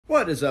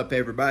What is up,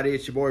 everybody?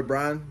 It's your boy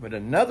Brian with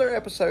another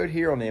episode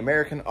here on the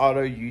American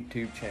Auto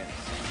YouTube channel.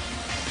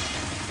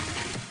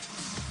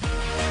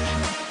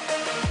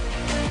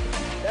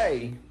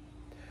 Today,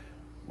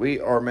 we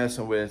are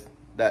messing with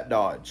that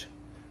Dodge.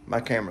 My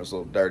camera's a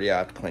little dirty. I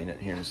have to clean it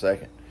here in a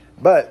second.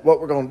 But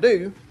what we're going to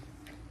do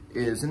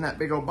is, in that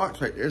big old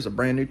box right there is a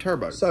brand new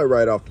turbo. So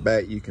right off the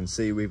bat, you can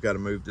see we've got to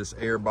move this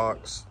air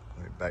box.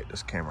 Let me back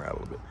this camera out a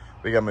little bit.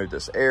 We got to move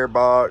this air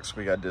box.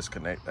 We got to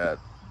disconnect that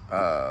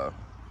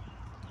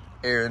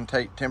air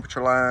intake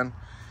temperature line.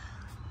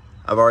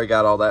 I've already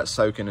got all that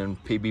soaking in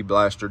PB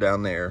Blaster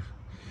down there,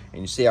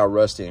 and you see how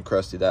rusty and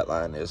crusty that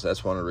line is.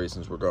 That's one of the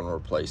reasons we're going to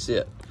replace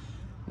it.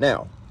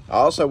 Now, I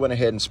also went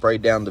ahead and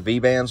sprayed down the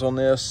V-bands on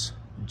this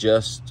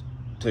just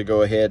to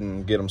go ahead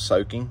and get them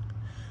soaking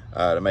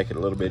to make it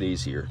a little bit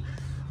easier.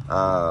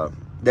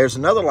 There's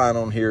another line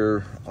on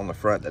here on the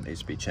front that needs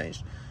to be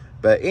changed,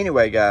 but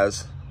anyway,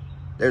 guys,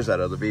 there's that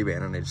other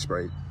V-band I need to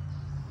spray.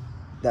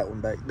 That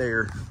one back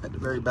there at the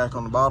very back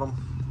on the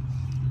bottom,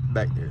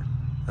 back there.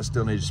 I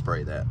still need to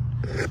spray that.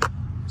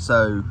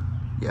 So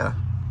yeah,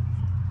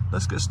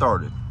 let's get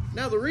started.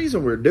 Now, the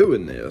reason we're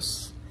doing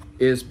this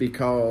is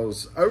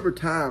because over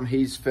time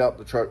he's felt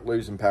the truck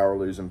losing power.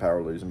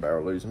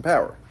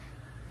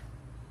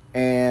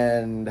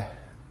 And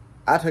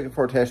I took it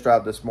for a test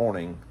drive this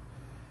morning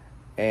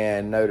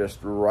and noticed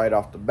right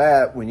off the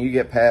bat, when you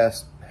get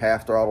past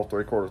half throttle,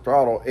 3/4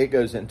 throttle, it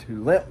goes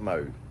into limp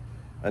mode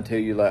until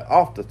you let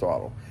off the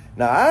throttle.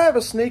 Now, I have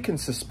a sneaking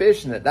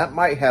suspicion that that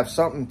might have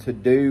something to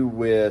do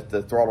with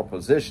the throttle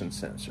position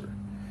sensor,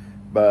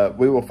 but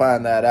we will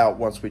find that out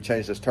once we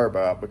change this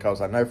turbo out,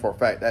 because I know for a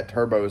fact that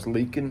turbo is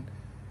leaking,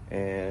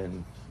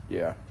 and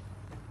yeah,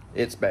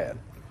 it's bad.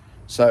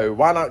 So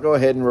why not go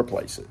ahead and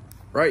replace it,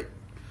 right?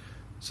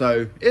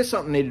 So it's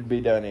something needed to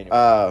be done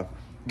anyway.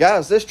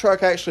 Guys, this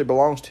truck actually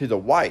belongs to the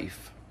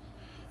wife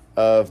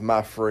of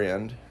my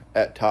friend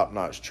at Top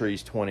Notch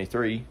Trees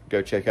 23.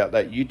 Go check out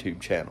that YouTube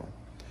channel.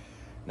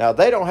 Now,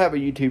 they don't have a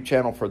YouTube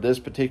channel for this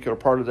particular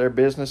part of their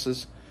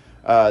businesses.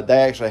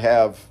 They actually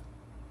have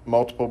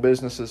multiple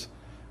businesses,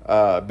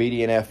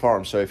 BD&F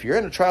Farms. So if you're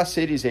in the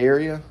Tri-Cities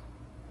area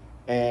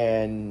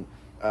and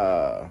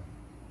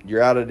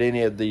you're out at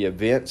any of the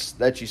events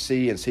that you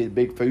see and see the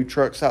big food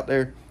trucks out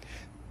there,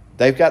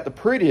 they've got the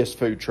prettiest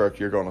food truck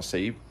you're going to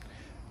see.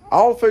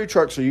 All food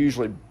trucks are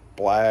usually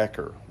black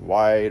or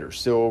white or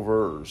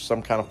silver or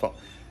some kind of fun.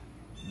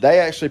 They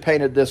actually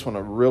painted this one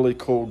a really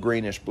cool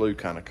greenish blue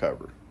kind of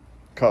color.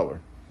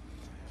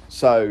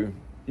 So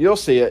you'll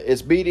see it.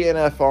 It's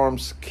BD&F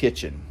Farms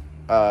Kitchen.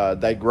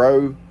 They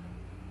grow.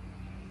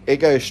 It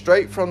goes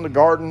straight from the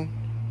garden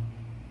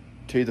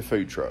to the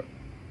food truck.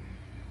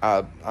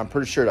 I'm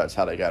pretty sure that's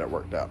how they got it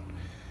worked out.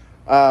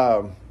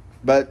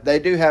 But they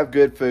do have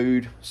good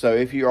food. So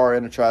if you are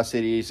in the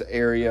Tri-Cities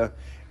area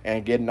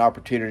and get an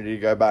opportunity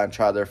to go by and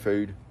try their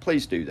food,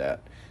 please do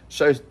that.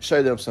 Show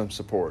them some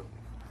support.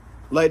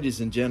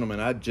 Ladies and gentlemen,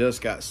 I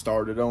just got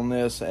started on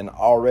this and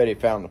already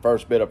found the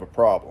first bit of a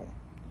problem.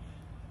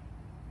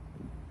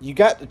 You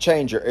got to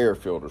change your air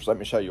filters. Let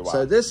me show you why.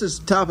 So this is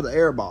the top of the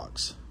air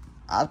box.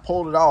 I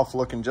pulled it off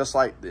looking just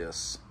like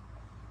this.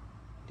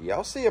 Do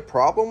y'all see a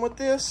problem with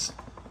this?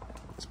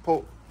 Let's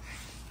pull.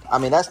 I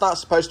mean, that's not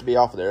supposed to be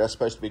off of there. That's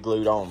supposed to be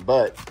glued on,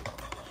 but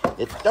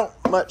it don't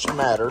much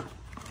matter.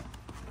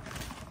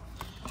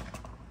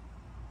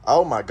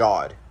 Oh my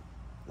God.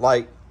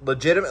 Like,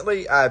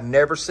 legitimately, I've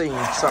never seen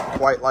something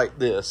quite like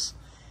this.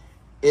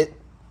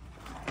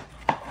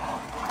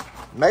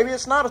 Maybe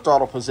it's not a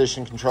throttle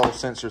position control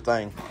sensor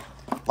thing.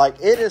 Like,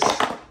 it is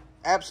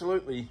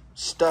absolutely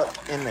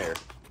stuck in there.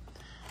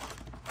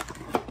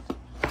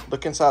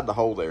 Look inside the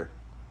hole there.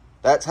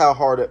 That's how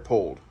hard it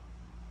pulled.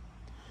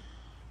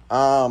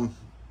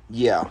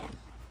 Yeah.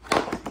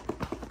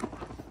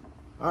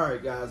 All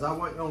right, guys, I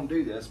wasn't gonna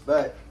do this,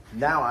 but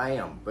now I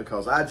am,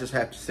 because I just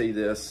have to see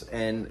this,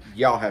 and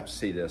y'all have to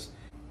see this.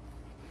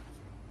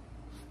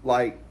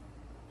 Like,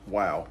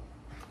 wow.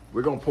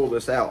 We're gonna pull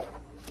this out,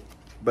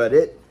 but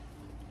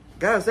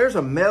guys, there's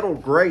a metal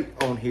grate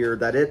on here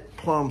that it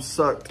plumb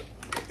sucked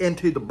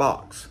into the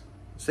box.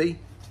 See?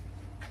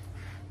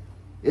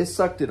 It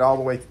sucked it all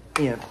the way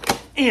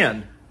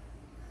in.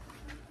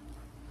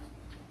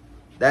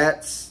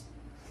 That's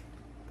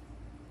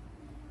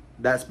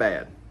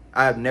bad.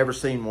 I've never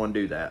seen one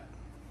do that.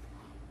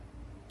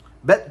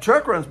 Bet the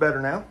truck runs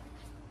better now.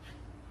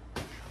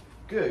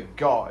 Good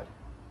God.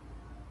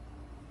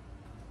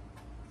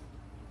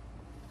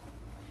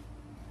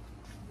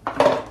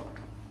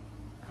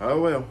 Oh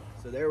well.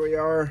 So there we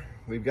are.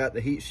 We've got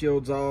the heat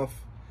shields off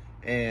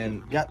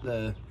and got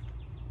the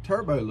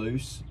turbo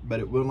loose,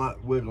 but it will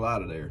not wiggle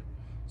out of there.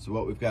 So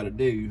what we've got to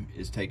do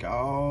is take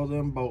all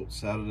them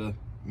bolts out of the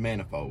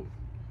manifold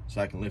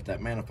so I can lift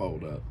that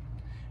manifold up.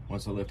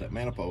 Once I lift that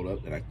manifold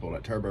up, then I can pull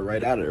that turbo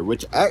right out of there,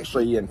 which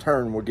actually in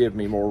turn will give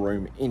me more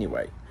room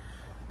anyway.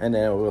 And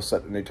then we'll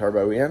set the new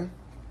turbo in,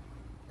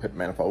 put the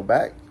manifold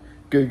back,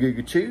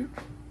 goo chew,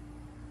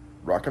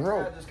 rock and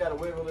roll. I just got to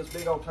wiggle this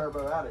big old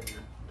turbo out of here.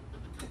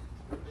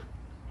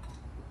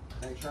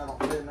 Make sure I don't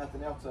clear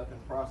nothing else up in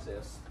the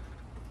process.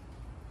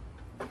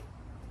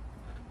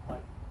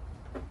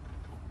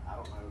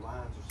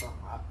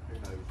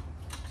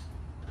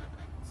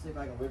 See if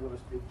I can wiggle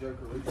this big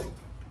joker loose.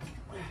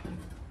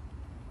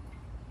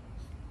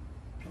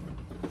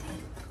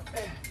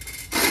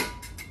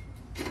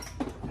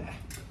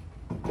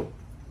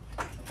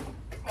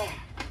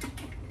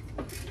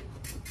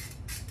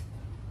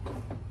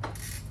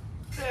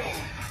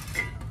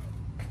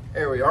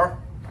 There we are,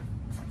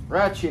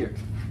 right here.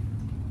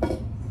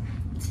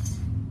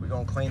 We're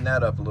gonna clean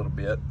that up a little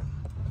bit.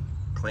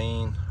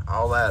 Clean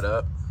all that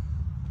up,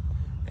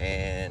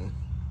 and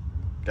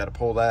got to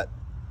pull that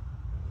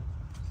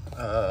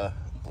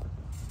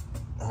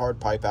hard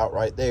pipe out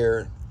right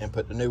there and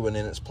put the new one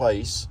in its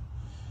place,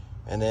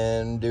 and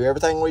then do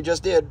everything we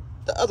just did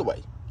the other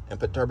way and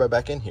put turbo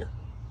back in here.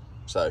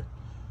 So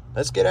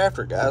let's get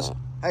after it, guys.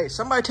 Hey,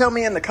 somebody tell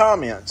me in the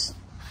comments,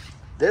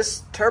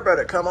 this turbo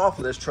that come off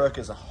of this truck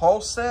is a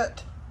Hull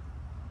set?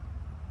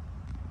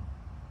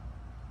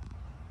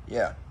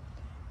 Yeah,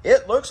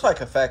 it looks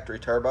like a factory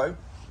turbo.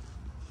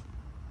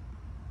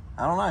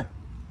 I don't know.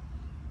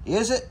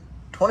 Is it?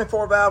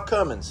 24 valve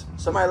Cummins.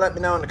 Somebody let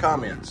me know in the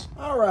comments.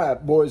 All right,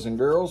 boys and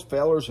girls,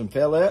 fellers and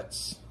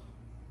fellettes,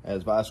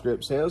 as Vice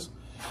Grip says.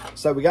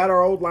 So we got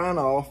our old line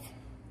off.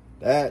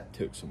 That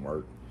took some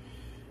work.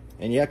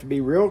 And you have to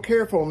be real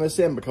careful on this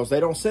end because they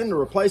don't send a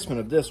replacement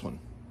of this one,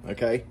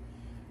 okay?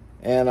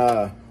 And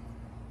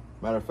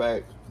matter of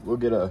fact, we'll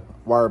get a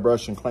wire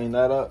brush and clean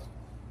that up.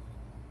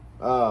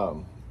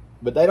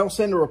 But they don't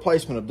send a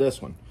replacement of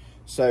this one.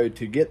 So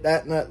to get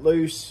that nut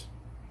loose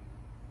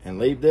and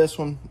leave this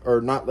one,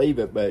 or not leave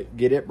it, but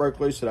get it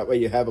broke loose so that way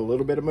you have a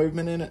little bit of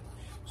movement in it,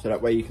 so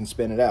that way you can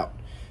spin it out.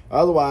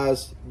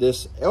 Otherwise,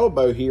 this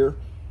elbow here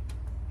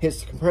hits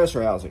the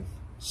compressor housing.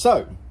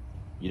 So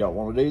you don't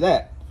want to do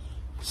that.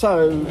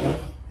 So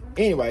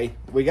anyway,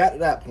 we got to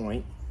that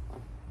point,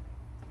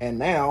 and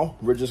now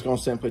we're just going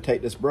to simply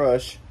take this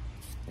brush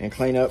and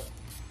clean up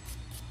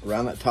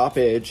around that top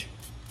edge.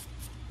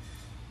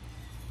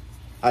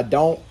 I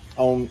don't,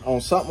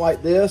 on something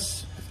like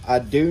this, I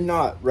do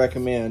not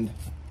recommend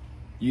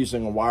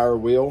using a wire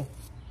wheel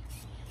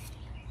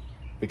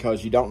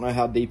because you don't know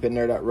how deep in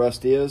there that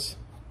rust is,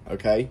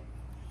 okay?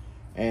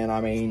 And I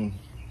mean,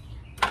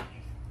 I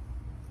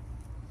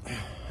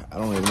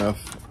don't even know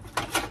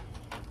if,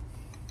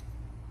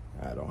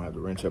 I don't have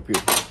the wrench up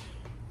here.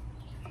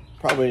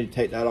 Probably need to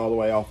take that all the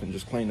way off and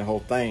just clean the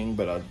whole thing,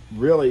 but I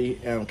really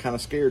am kind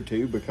of scared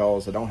to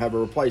because I don't have a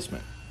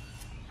replacement.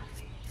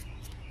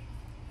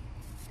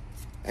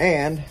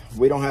 And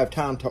we don't have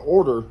time to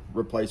order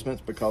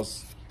replacements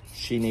because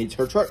she needs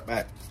her truck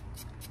back.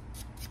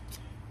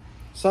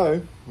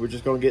 So we're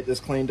just going to get this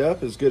cleaned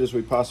up as good as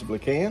we possibly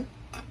can.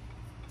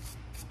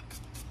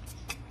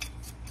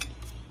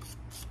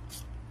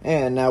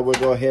 And now we'll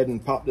go ahead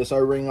and pop this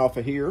O-ring off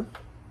of here.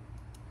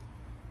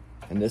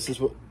 And this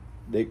is what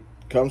it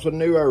comes with, a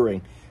new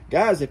O-ring.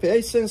 Guys, if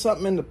they send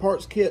something in the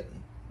parts kit,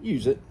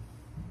 use it.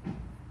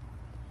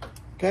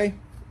 Okay?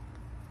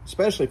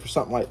 Especially for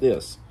something like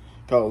this,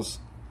 because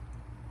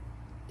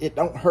it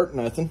don't hurt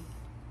nothing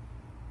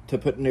to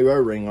put a new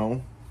O-ring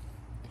on.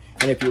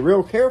 And if you're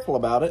real careful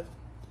about it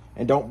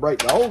and don't break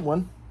the old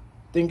one,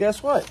 then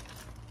guess what?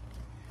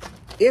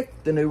 If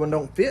the new one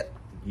don't fit,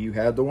 you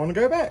have the one to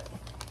go back.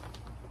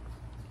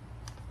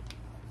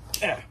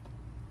 Yeah.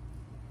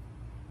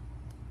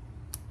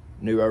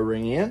 New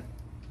O-ring in.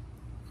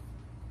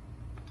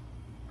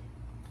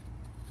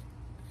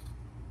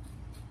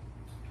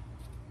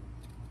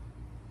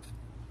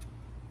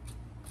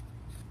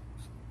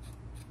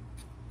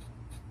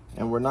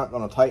 And we're not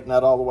going to tighten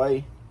that all the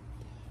way.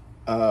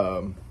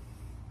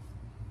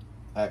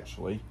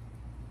 Actually,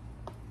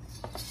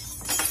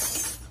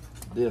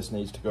 this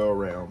needs to go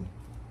around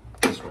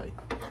this way,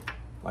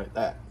 like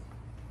that.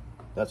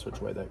 That's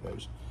which way that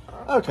goes.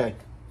 Okay.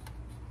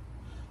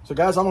 So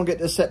guys, I'm going to get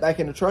this set back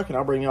in the truck and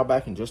I'll bring y'all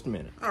back in just a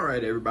minute. All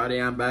right,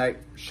 everybody, I'm back.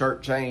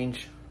 Shirt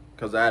change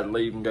because I had to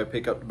leave and go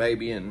pick up the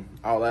baby and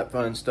all that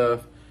fun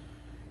stuff.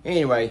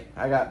 Anyway,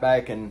 I got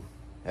back and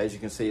as you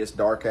can see, it's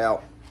dark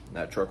out.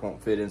 That truck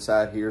won't fit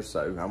inside here,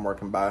 so I'm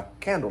working by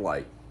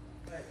candlelight.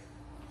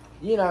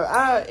 You know,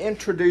 I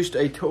introduced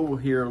a tool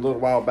here a little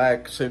while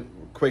back, so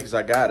quick as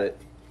I got it,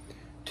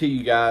 to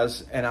you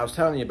guys, and I was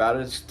telling you about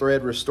it. It's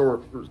thread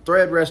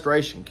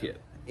restoration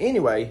kit.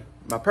 Anyway,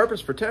 my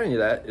purpose for telling you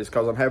that is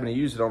because I'm having to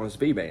use it on this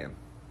V-band.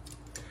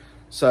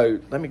 So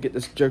let me get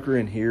this joker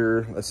in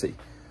here. Let's see.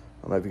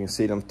 I don't know if you can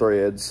see them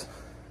threads.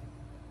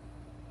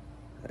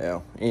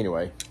 Yeah,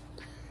 anyway,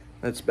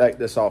 let's back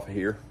this off of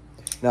here.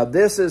 Now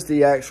this is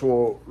the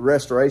actual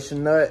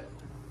restoration nut.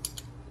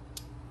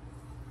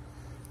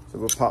 So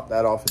we'll pop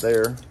that off of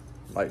there,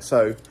 like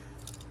so.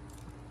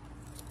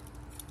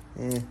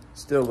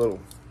 Still a little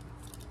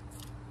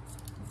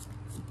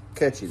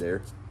catchy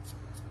there.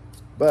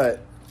 But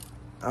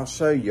I'll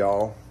show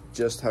y'all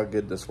just how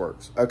good this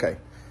works. Okay,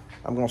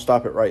 I'm gonna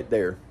stop it right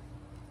there.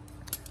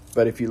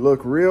 But if you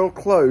look real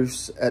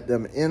close at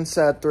them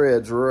inside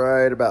threads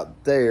right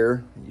about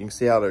there, you can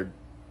see how they're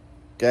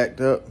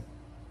gacked up.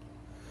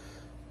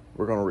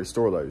 We're gonna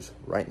restore those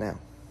right now.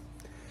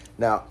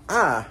 Now,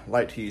 I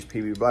like to use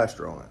PB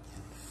Blaster on it.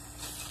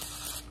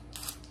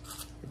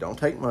 It don't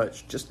take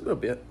much, just a little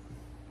bit.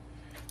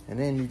 And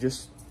then you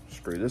just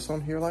screw this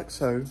on here like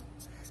so.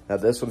 Now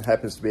this one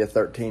happens to be a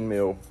 13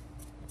 mil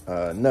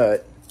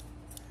nut.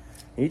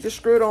 And you just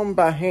screw it on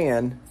by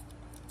hand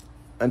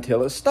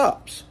until it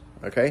stops,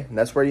 okay? And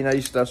that's where you know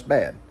your stuff's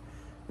bad.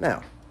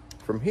 Now,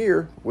 from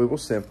here, we will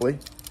simply,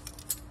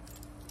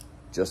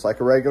 just like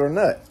a regular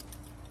nut,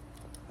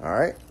 all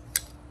right?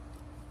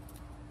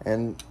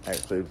 And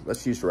actually,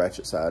 let's use the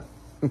ratchet side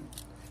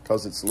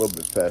because it's a little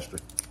bit faster.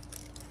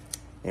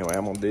 Anyway,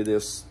 I'm gonna do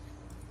this.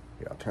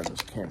 Yeah, I'll turn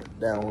this camera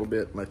down a little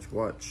bit, let you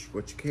watch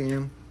what you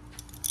can.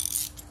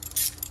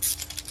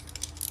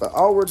 But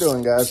all we're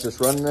doing, guys, just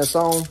running this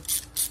on.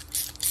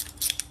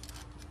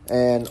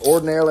 And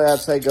ordinarily, I'd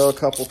say go a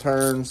couple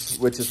turns,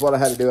 which is what I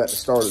had to do at the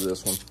start of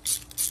this one.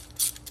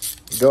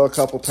 Go a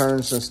couple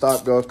turns and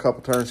stop, go a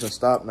couple turns and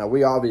stop. Now,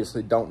 we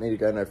obviously don't need to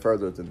go no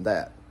further than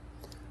that.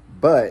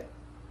 But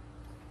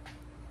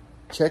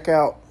check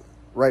out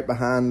right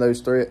behind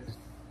those threads.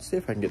 See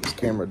if I can get this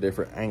camera a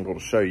different angle to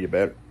show you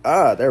better.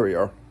 Ah, there we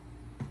are.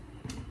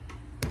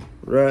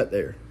 Right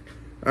there.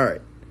 All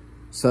right.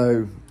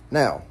 So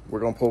now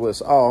we're going to pull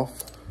this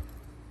off.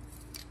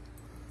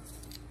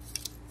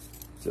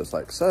 Just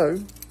like so.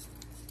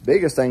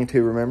 Biggest thing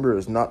to remember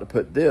is not to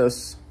put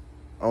this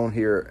on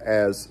here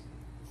as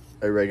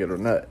a regular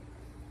nut.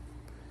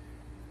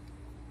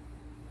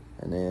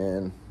 And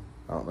then,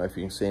 I don't know if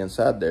you can see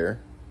inside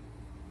there.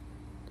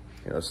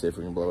 Let's see if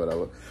we can blow it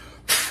over.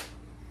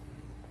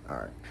 All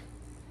right.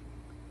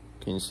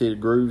 Can you see the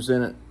grooves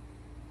in it?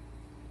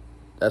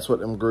 That's what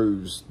them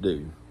grooves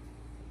do.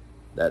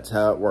 That's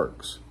how it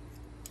works.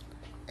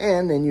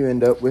 And then you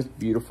end up with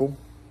beautiful-ish.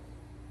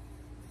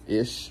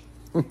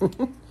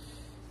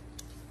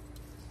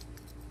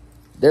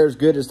 They're as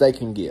good as they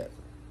can get.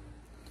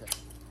 Okay.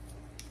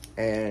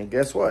 And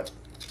guess what?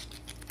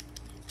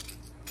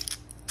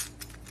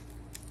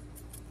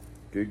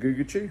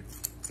 Good chew.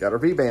 Got our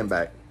V-band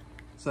back.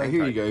 So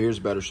here you go. Here's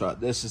a better shot.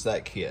 This is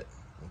that kit,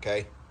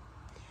 okay?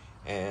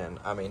 And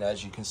I mean,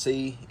 as you can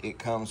see, it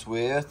comes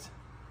with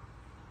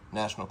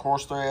National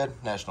Coarse Thread,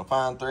 National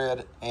Fine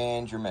Thread,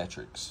 and your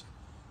metrics.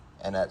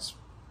 And that's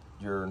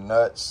your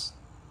nuts.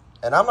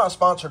 And I'm not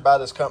sponsored by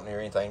this company or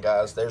anything,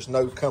 guys. There's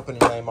no company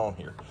name on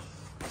here.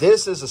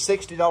 This is a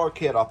 $60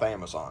 kit off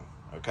Amazon,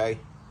 okay?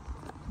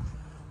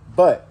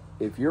 But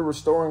if you're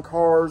restoring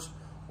cars,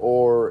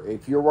 or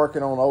if you're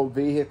working on old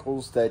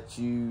vehicles that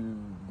you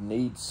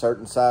need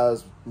certain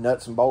size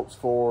nuts and bolts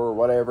for or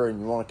whatever,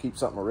 and you want to keep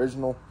something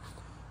original,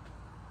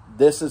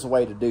 this is a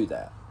way to do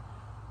that.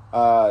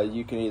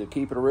 You can either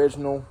keep it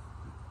original,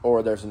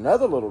 or there's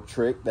another little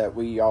trick that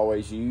we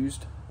always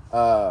used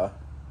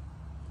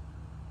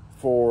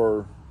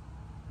for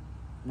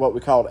what we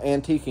called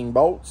antiquing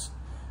bolts,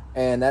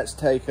 and that's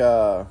take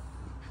the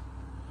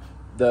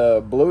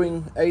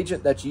bluing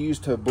agent that you use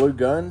to blue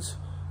guns,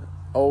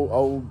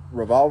 old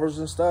revolvers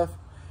and stuff,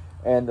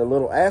 and the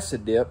little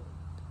acid dip,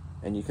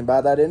 and you can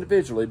buy that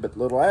individually, but the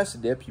little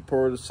acid dip, you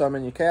pour some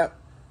in your cap,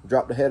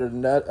 drop the head of the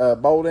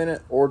nut, bolt in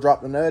it, or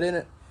drop the nut in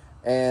it,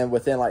 and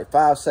within like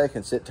 5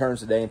 seconds it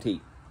turns it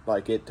antique.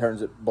 Like, it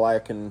turns it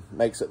black and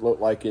makes it look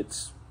like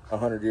it's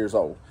 100 years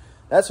old.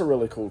 That's a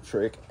really cool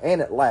trick,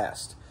 and it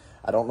lasts.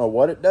 I don't know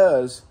what it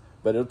does,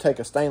 but it'll take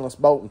a stainless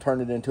bolt and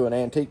turn it into an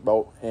antique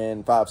bolt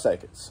in 5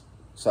 seconds.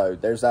 So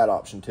there's that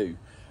option too.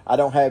 I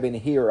don't have any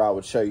here I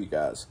would show you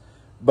guys,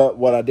 but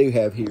what I do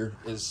have here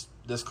is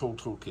this cool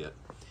toolkit.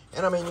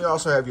 And I mean, you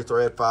also have your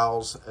thread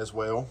files as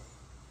well.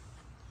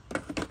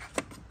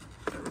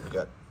 You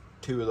got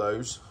 2 of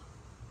those.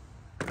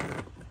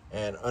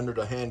 And under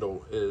the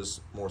handle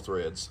is more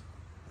threads.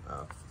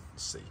 Let's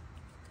see.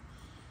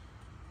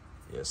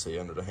 Yeah, see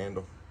under the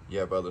handle, you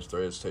have other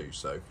threads too.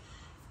 So,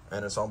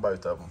 and it's on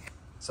both of them.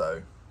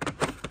 So,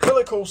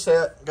 really cool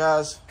set,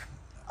 guys.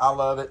 I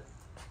love it.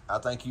 I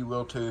think you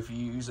will too if you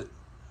use it.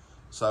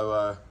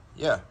 So,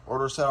 yeah,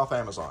 order a set off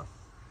Amazon.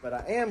 But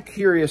I am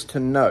curious to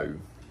know,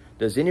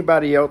 does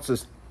anybody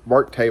else's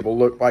work table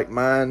look like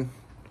mine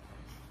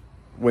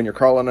when you're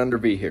crawling under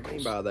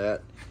vehicles? By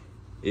that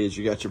is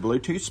you got your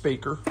Bluetooth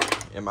speaker.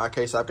 In my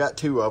case, I've got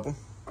 2 of them.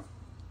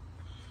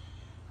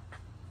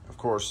 Of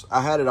course,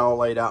 I had it all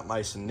laid out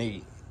nice and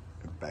neat.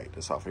 Back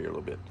this off here a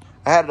little bit.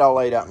 I had it all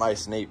laid out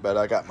nice and neat, but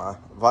I got my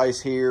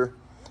vise here.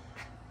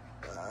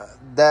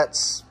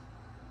 That's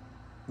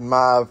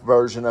my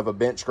version of a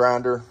bench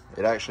grinder.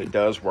 It actually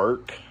does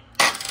work.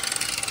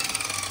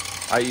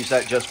 I use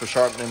that just for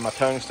sharpening my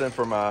tungsten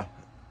for my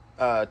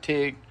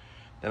TIG.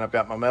 Then I've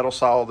got my metal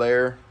saw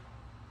there.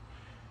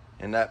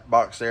 In that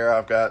box there,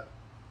 I've got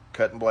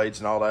cutting blades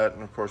and all that.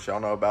 And of course, y'all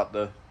know about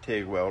the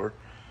TIG welder.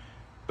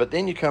 But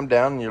then you come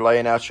down and you're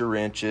laying out your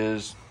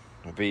wrenches,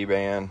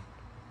 V-band,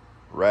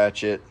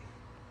 ratchet.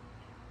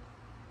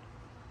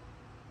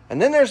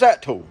 And then there's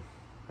that tool.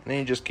 And then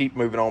you just keep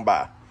moving on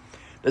by.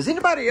 Does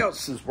anybody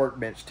else's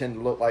workbench tend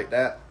to look like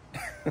that?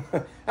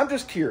 I'm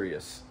just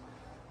curious.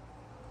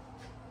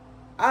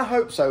 I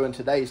hope so in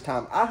today's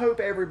time. I hope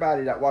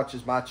everybody that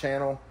watches my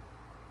channel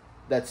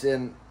that's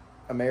in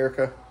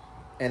America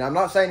And I'm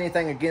not saying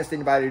anything against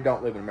anybody who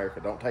don't live in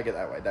America. Don't take it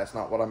that way. That's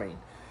not what I mean.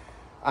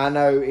 I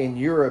know in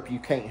Europe you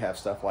can't have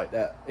stuff like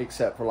that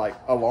except for like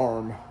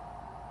alarm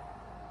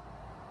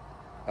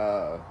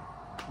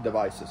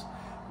devices.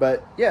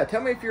 But yeah, tell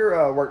me if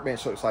your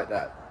workbench looks like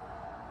that.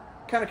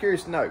 Kind of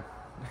curious to know.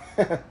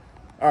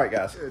 All right,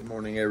 guys. Good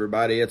morning,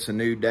 everybody. It's a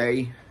new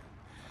day.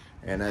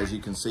 And as you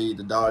can see,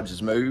 the Dodge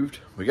has moved.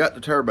 We got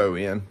the turbo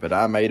in, but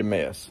I made a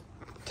mess.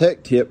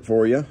 Tech tip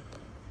for you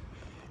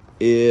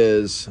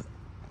is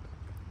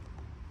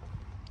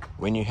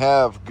when you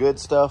have good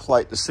stuff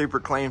like the Super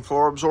Clean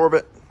Floor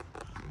Absorbent,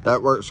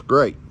 that works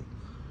great.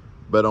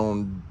 But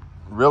on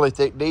really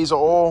thick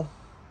diesel oil,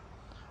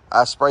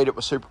 I sprayed it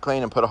with Super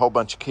Clean and put a whole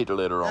bunch of Keter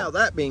litter on. Now,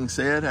 that being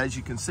said, as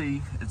you can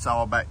see, it's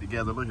all back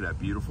together. Look at that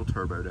beautiful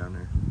turbo down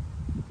there.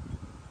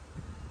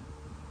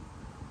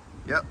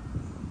 Yep.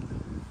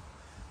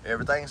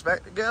 Everything's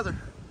back together.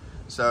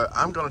 So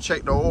I'm gonna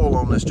check the oil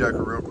on this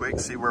joker real quick,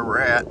 see where we're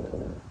at,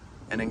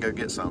 and then go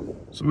get some.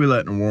 So we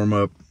letting them warm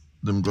up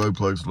them glow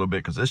plugs a little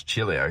bit because it's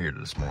chilly out here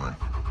this morning.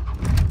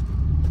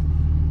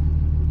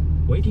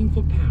 Waiting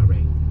for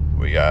powering.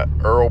 We got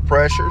Earl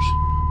pressures.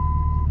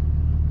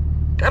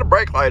 Got a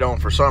brake light on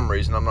for some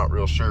reason, I'm not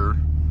real sure.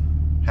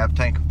 Have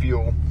tank of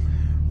fuel.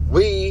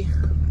 We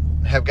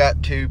have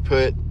got to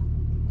put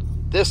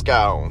this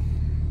guy on.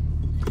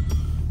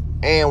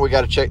 And we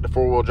got to check the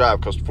four-wheel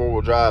drive because the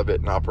four-wheel drive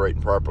isn't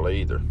operating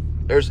properly either.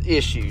 There's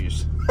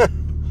issues.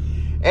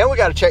 And we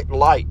got to check the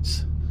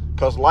lights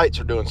because the lights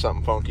are doing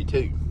something funky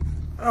too.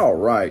 All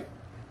right.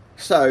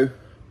 So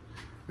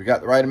we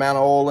got the right amount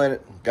of oil in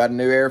it. Got a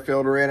new air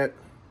filter in it.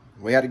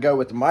 We had to go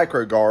with the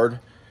Micro Guard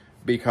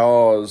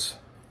because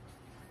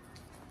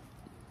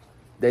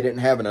they didn't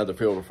have another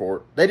filter for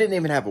it. They didn't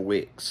even have a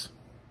Wix.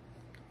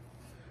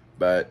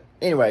 But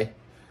anyway,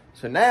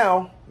 so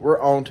now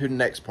we're on to the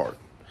next part.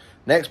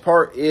 Next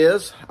part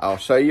is, I'll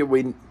show you,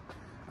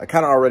 I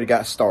kind of already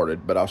got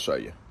started, but I'll show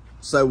you.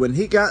 So when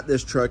he got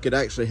this truck, it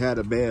actually had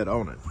a bed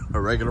on it,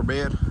 a regular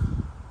bed.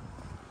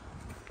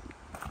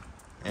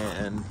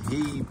 And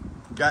he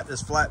got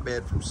this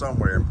flatbed from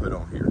somewhere and put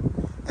on here.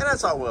 And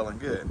that's all well and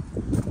good.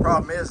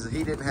 Problem is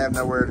he didn't have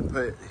nowhere to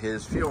put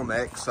his fuel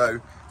neck,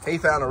 so he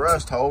found a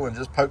rust hole and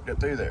just poked it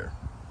through there.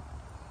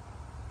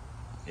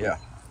 Yeah.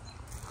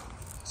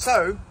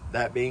 So,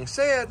 that being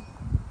said,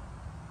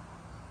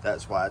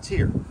 that's why it's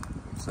here.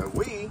 So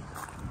we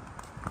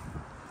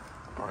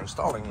are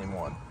installing him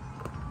one.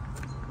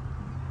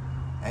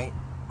 Ain't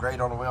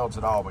great on the welds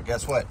at all, but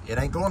guess what? It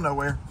ain't going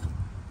nowhere.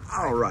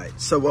 All right,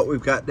 so what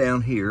we've got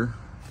down here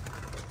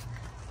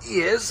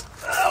is,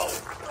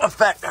 a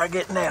fact I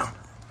get now.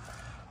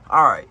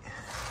 All right,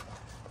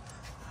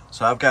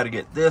 so I've got to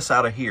get this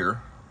out of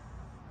here.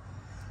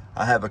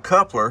 I have a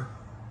coupler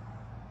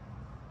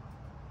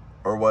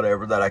or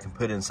whatever that I can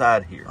put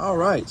inside here. All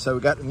right, so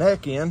we got the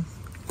neck in,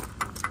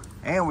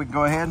 and we can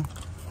go ahead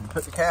and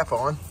put the cap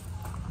on.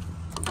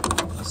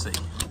 Let's see,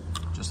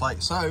 just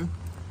like so.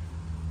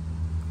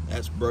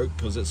 That's broke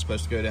because it's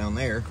supposed to go down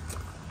there.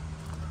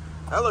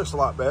 That looks a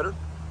lot better.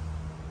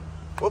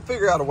 We'll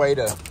figure out a way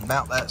to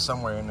mount that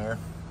somewhere in there.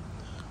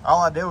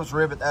 All I did was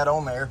rivet that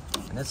on there,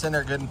 and it's in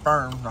there good and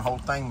firm. The whole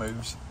thing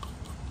moves.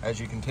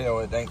 As you can tell,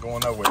 it ain't going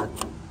nowhere.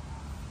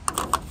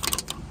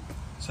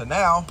 So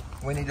now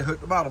we need to hook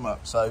the bottom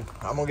up. So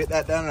I'm gonna get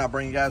that done and I'll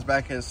bring you guys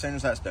back as soon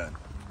as that's done.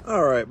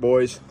 All right,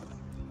 boys.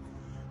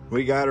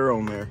 We got her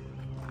on there.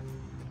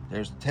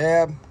 There's the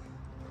tab.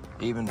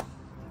 Even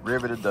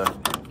riveted the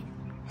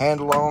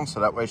handle on so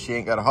that way she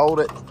ain't gotta hold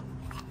it.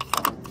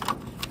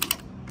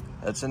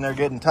 That's in there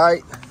getting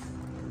tight.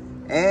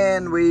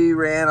 And we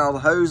ran all the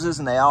hoses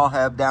and they all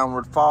have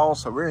downward fall,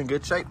 so we're in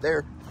good shape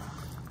there.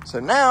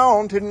 So now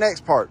on to the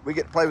next part. We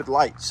get to play with the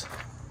lights.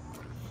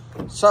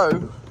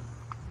 So,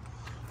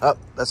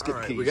 let's get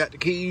the keys. We got the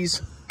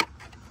keys.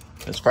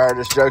 Let's fire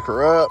this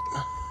joker up.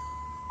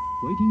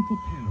 Waiting for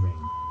powering.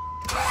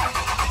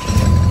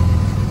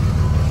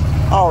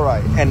 All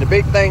right, and the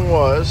big thing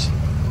was,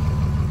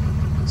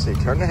 let's see,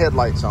 turn the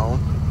headlights on.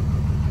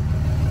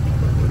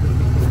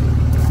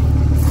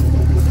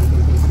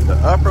 The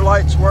upper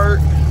lights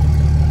work,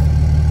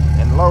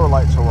 and the lower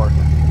lights are working.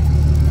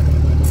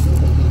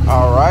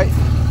 All right,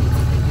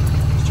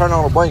 let's turn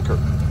on a blinker.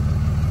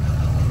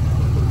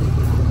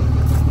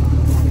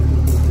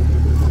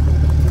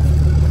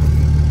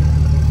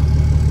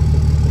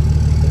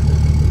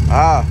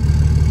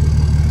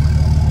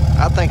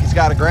 I think it's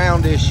got a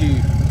ground issue.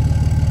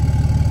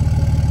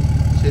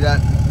 See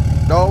that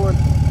Dolan?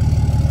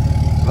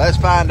 Let's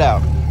find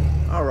out.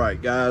 All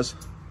right, guys.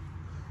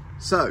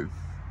 So,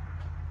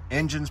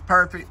 engine's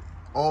perfect.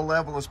 Oil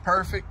level is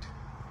perfect.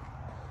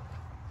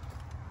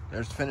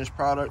 There's the finished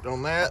product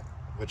on that,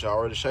 which I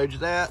already showed you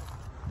that.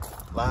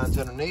 Lines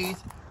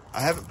underneath.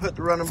 I haven't put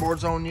the running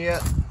boards on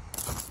yet.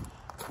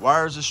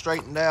 Wires are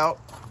straightened out.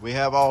 We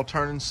have all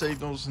turning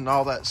signals and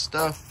all that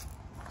stuff.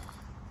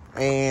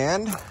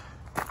 And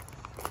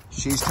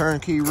she's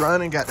turnkey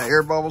running, got the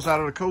air bubbles out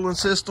of the cooling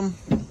system.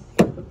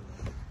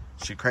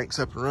 She cranks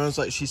up and runs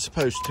like she's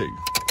supposed to.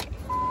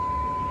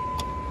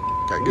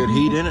 Got good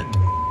heat in it.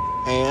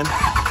 and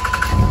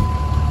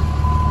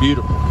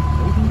beautiful.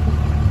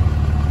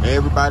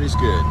 Everybody's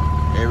good.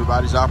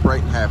 Everybody's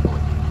operating happily.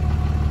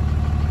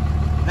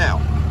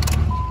 Now,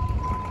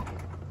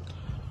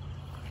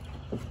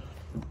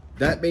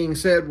 that being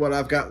said, what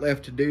I've got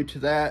left to do to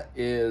that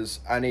is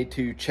I need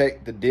to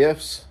check the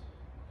diffs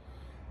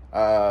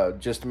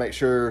just to make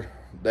sure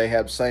they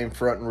have the same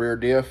front and rear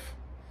diff.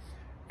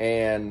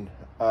 And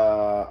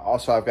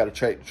also I've got to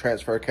check the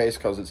transfer case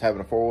because it's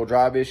having a 4-wheel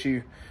drive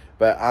issue.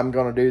 But I'm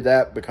going to do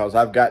that because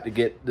I've got to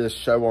get this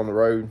show on the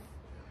road.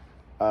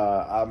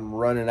 I'm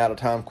running out of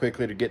time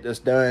quickly to get this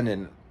done.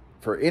 And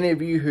for any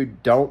of you who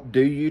don't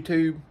do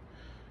YouTube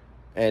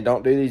and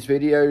don't do these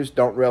videos,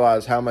 don't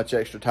realize how much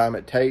extra time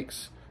it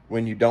takes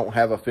when you don't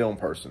have a film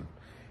person.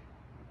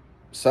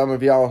 Some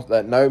of y'all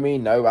that know me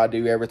know I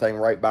do everything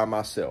right by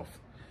myself.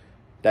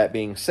 That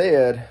being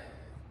said,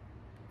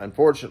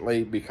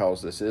 unfortunately,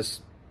 because this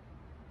is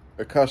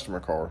a customer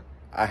car,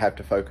 I have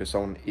to focus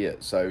on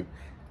it. So,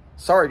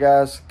 sorry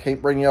guys,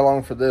 can't bring you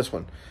along for this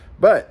one.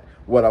 But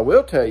what I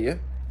will tell you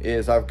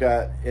is I've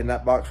got in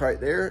that box right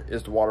there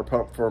is the water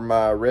pump for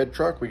my red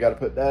truck. We got to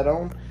put that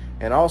on.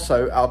 And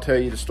also, I'll tell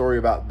you the story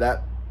about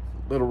that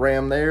little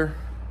Ram there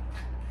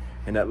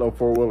and that little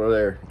 4-wheeler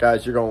there.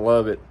 Guys, you're going to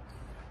love it.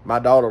 My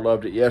daughter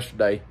loved it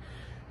yesterday.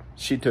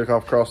 She took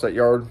off across that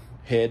yard,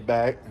 head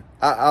back.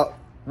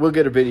 We'll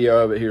get a video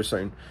of it here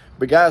soon.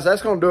 But guys,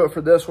 that's going to do it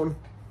for this one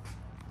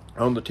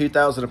on the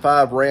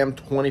 2005 Ram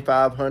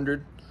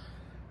 2500.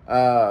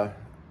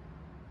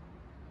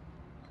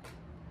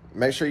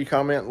 Make sure you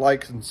comment,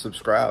 like, and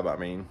subscribe. I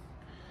mean,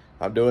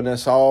 I'm doing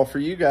this all for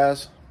you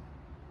guys.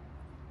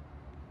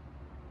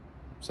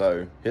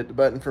 So hit the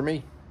button for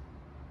me.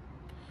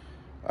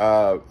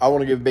 I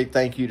want to give a big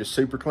thank you to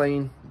Super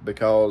Clean,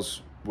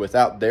 because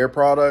without their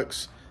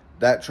products,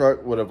 that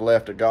truck would have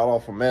left a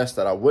god-awful mess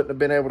that I wouldn't have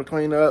been able to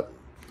clean up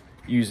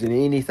using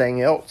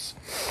anything else.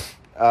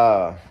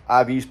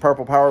 I've used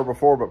Purple Power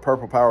before, but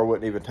Purple Power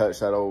wouldn't even touch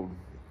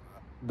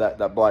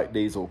that black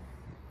diesel.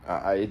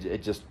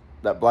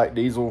 That black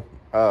diesel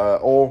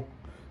oil,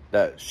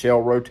 that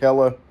Shell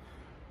Rotella.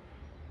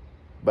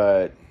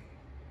 But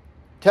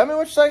tell me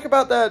what you think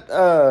about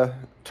that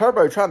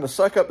turbo trying to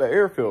suck up the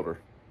air filter.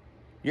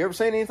 You ever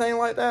seen anything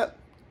like that?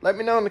 Let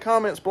me know in the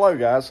comments below,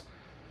 guys.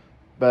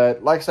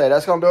 But like I said,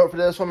 that's going to do it for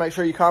this one. Make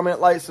sure you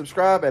comment, like,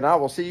 subscribe, and I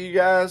will see you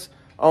guys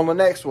on the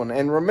next one.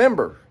 And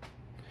remember,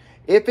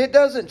 if it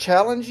doesn't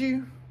challenge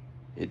you,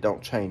 it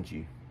don't change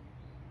you.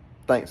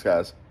 Thanks,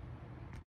 guys.